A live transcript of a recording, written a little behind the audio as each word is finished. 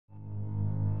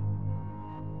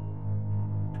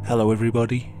Hello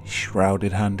everybody,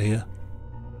 Shrouded Hand here.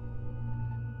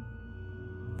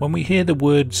 When we hear the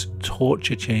words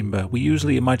torture chamber, we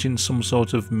usually imagine some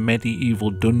sort of medieval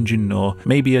dungeon or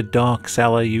maybe a dark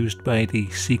cellar used by the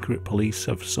secret police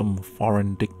of some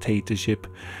foreign dictatorship.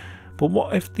 But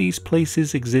what if these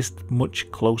places exist much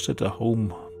closer to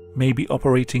home, maybe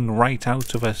operating right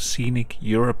out of a scenic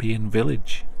European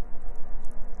village?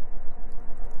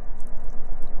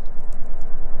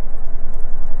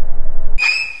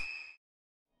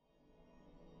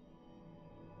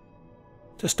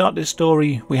 To start this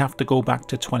story, we have to go back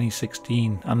to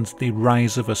 2016 and the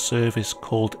rise of a service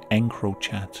called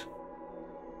EncroChat.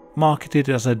 Marketed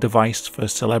as a device for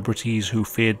celebrities who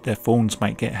feared their phones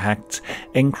might get hacked,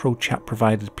 EncroChat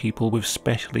provided people with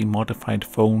specially modified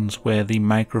phones where the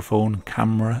microphone,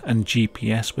 camera and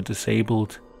GPS were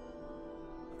disabled.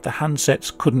 The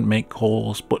handsets couldn't make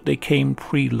calls, but they came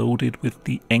preloaded with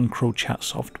the EncroChat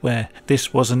software.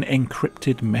 This was an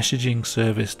encrypted messaging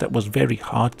service that was very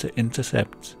hard to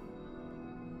intercept.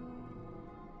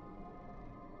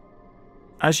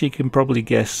 As you can probably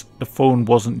guess, the phone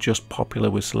wasn't just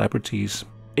popular with celebrities.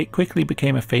 It quickly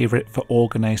became a favourite for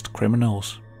organised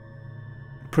criminals.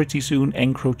 Pretty soon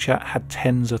EncroChat had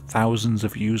tens of thousands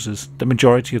of users, the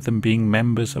majority of them being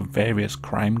members of various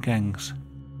crime gangs.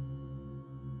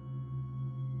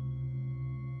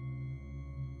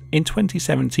 In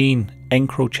 2017,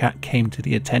 EncroChat came to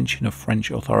the attention of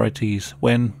French authorities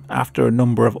when, after a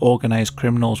number of organised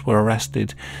criminals were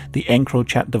arrested, the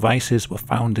EncroChat devices were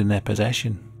found in their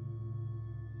possession.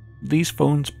 These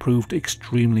phones proved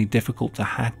extremely difficult to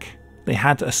hack. They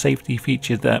had a safety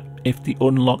feature that, if the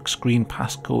unlock screen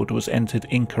passcode was entered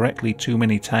incorrectly too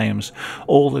many times,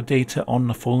 all the data on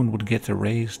the phone would get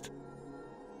erased.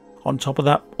 On top of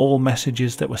that, all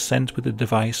messages that were sent with the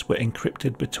device were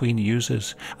encrypted between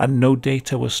users, and no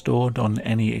data was stored on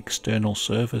any external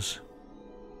servers.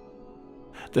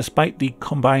 Despite the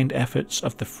combined efforts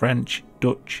of the French,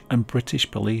 Dutch and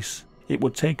British police, it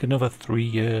would take another 3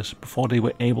 years before they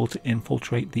were able to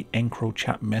infiltrate the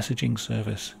EncroChat messaging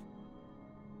service.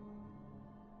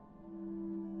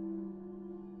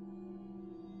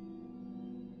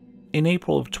 In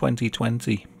April of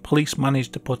 2020, police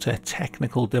managed to put a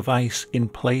technical device in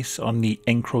place on the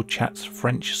EncroChat's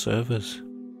French servers.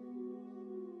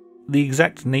 The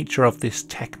exact nature of this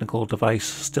technical device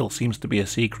still seems to be a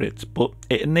secret, but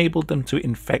it enabled them to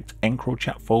infect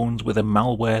EncroChat phones with a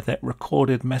malware that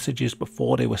recorded messages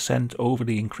before they were sent over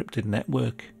the encrypted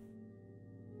network.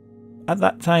 At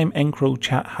that time,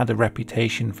 EncroChat had a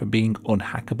reputation for being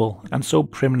unhackable, and so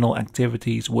criminal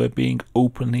activities were being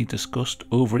openly discussed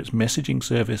over its messaging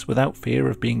service without fear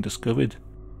of being discovered.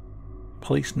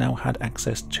 Police now had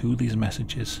access to these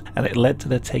messages, and it led to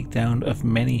the takedown of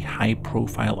many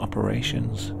high-profile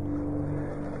operations.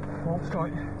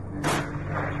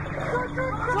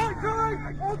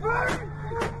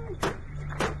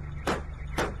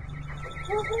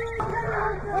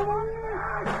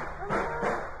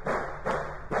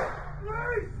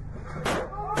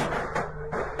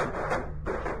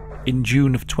 In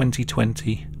June of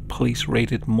 2020, police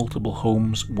raided multiple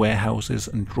homes, warehouses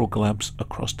and drug labs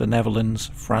across the Netherlands,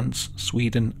 France,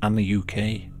 Sweden and the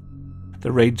UK.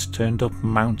 The raids turned up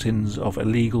mountains of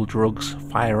illegal drugs,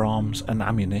 firearms and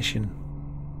ammunition.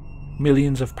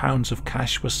 Millions of pounds of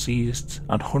cash were seized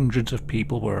and hundreds of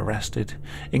people were arrested,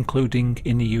 including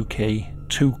in the UK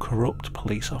 2 corrupt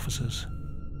police officers.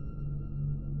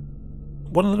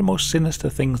 One of the most sinister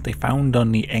things they found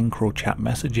on the EncroChat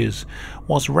messages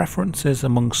was references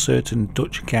among certain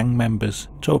Dutch gang members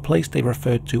to a place they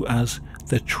referred to as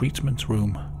the treatment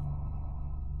room.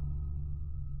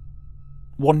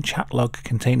 One chat log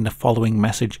contained the following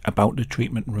message about the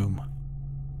treatment room.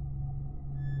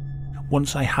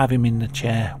 "Once I have him in the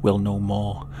chair, we'll know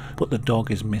more, but the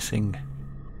dog is missing."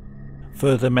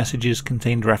 Further messages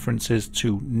contained references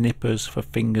to nippers for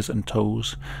fingers and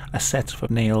toes, a set for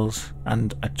nails,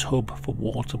 and a tub for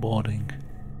waterboarding.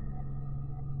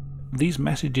 These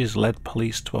messages led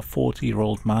police to a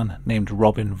 40-year-old man named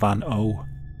Robin van O.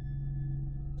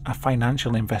 A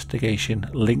financial investigation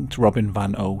linked Robin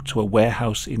van O to a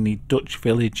warehouse in the Dutch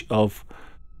village of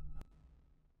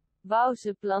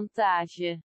Wouwse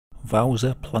Plantage.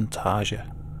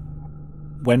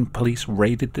 When police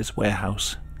raided this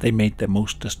warehouse, they made their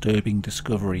most disturbing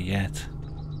discovery yet.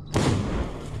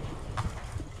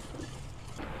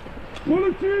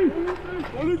 Politie!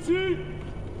 Politie!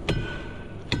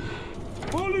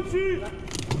 Politie!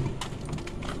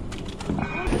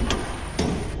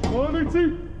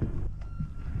 Politie!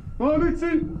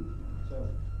 Politie!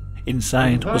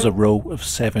 Inside was a row of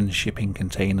 7 shipping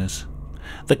containers.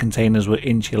 The containers were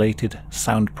insulated,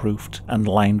 soundproofed, and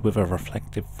lined with a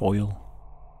reflective foil.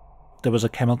 There was a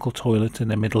chemical toilet in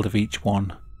the middle of each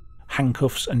one.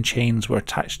 Handcuffs and chains were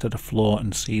attached to the floor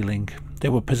and ceiling. They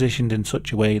were positioned in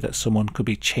such a way that someone could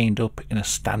be chained up in a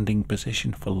standing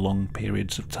position for long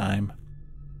periods of time.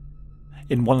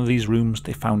 In one of these rooms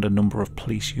they found a number of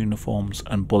police uniforms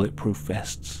and bulletproof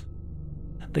vests.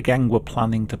 The gang were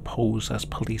planning to pose as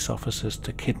police officers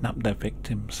to kidnap their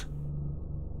victims.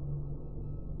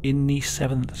 In the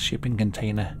 7th shipping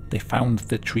container they found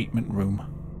the treatment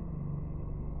room.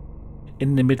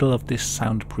 In the middle of this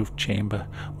soundproof chamber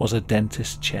was a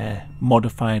dentist's chair,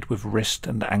 modified with wrist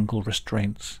and ankle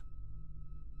restraints.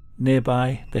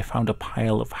 Nearby they found a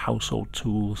pile of household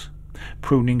tools: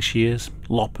 pruning shears,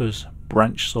 loppers,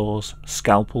 branch saws,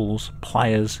 scalpels,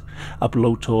 pliers, a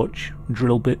blowtorch,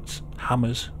 drill bits,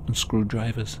 hammers and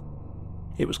screwdrivers.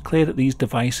 It was clear that these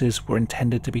devices were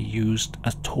intended to be used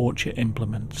as torture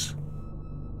implements.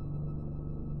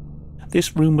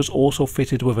 This room was also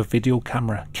fitted with a video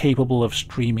camera capable of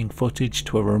streaming footage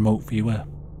to a remote viewer.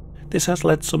 This has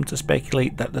led some to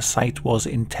speculate that the site was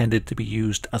intended to be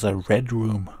used as a red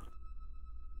room.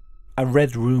 A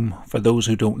red room, for those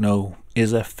who don't know,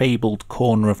 is a fabled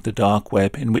corner of the dark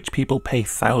web in which people pay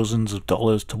thousands of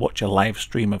dollars to watch a live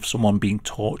stream of someone being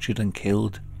tortured and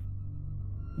killed.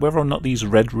 Whether or not these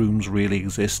red rooms really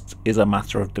exist is a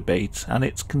matter of debate, and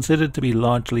it's considered to be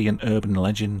largely an urban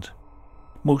legend.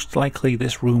 Most likely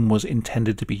this room was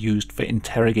intended to be used for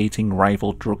interrogating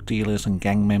rival drug dealers and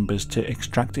gang members to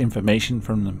extract information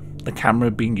from them, the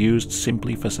camera being used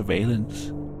simply for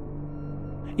surveillance.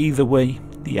 Either way,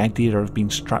 the idea of being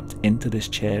strapped into this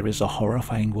chair is a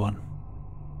horrifying one.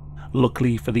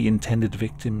 Luckily for the intended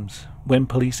victims, when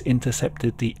police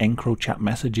intercepted the EncroChat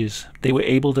messages, they were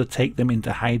able to take them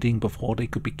into hiding before they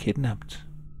could be kidnapped.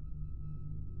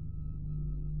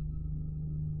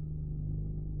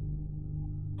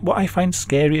 What I find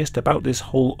scariest about this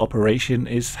whole operation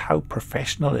is how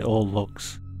professional it all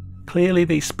looks. Clearly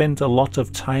they spent a lot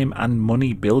of time and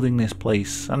money building this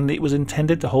place, and it was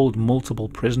intended to hold multiple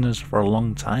prisoners for a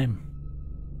long time.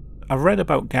 I've read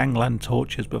about gangland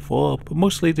tortures before, but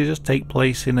mostly they just take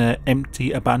place in an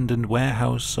empty abandoned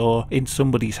warehouse or in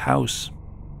somebody's house.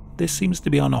 This seems to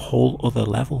be on a whole other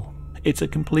level. It's a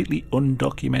completely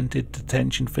undocumented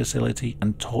detention facility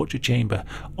and torture chamber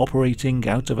operating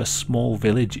out of a small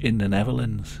village in the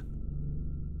Netherlands.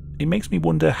 It makes me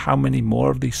wonder how many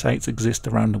more of these sites exist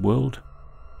around the world.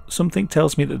 Something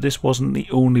tells me that this wasn't the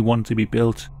only one to be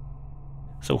built.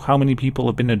 So how many people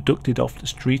have been abducted off the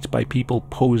street by people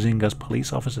posing as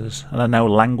police officers and are now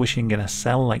languishing in a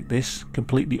cell like this,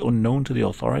 completely unknown to the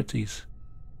authorities?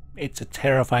 It's a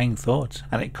terrifying thought,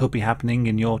 and it could be happening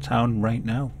in your town right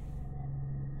now.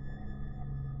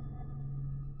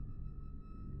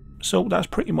 So that's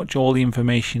pretty much all the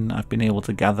information I've been able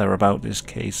to gather about this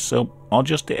case, so I'll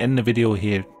just end the video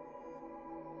here.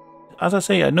 As I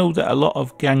say, I know that a lot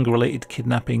of gang-related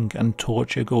kidnapping and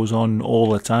torture goes on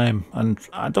all the time, and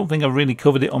I don't think I've really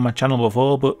covered it on my channel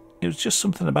before, but it was just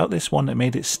something about this one that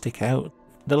made it stick out.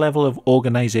 The level of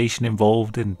organisation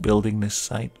involved in building this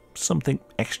site, something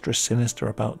extra sinister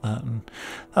about that, and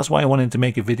that's why I wanted to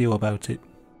make a video about it.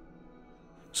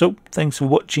 So thanks for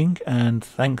watching, and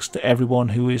thanks to everyone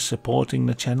who is supporting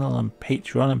the channel on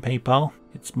Patreon and PayPal.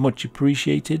 It's much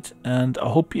appreciated, and I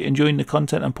hope you're enjoying the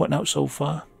content I'm putting out so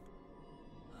far.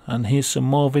 And here's some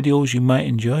more videos you might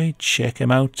enjoy. Check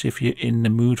them out if you're in the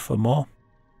mood for more.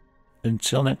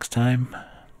 Until next time,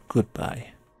 goodbye.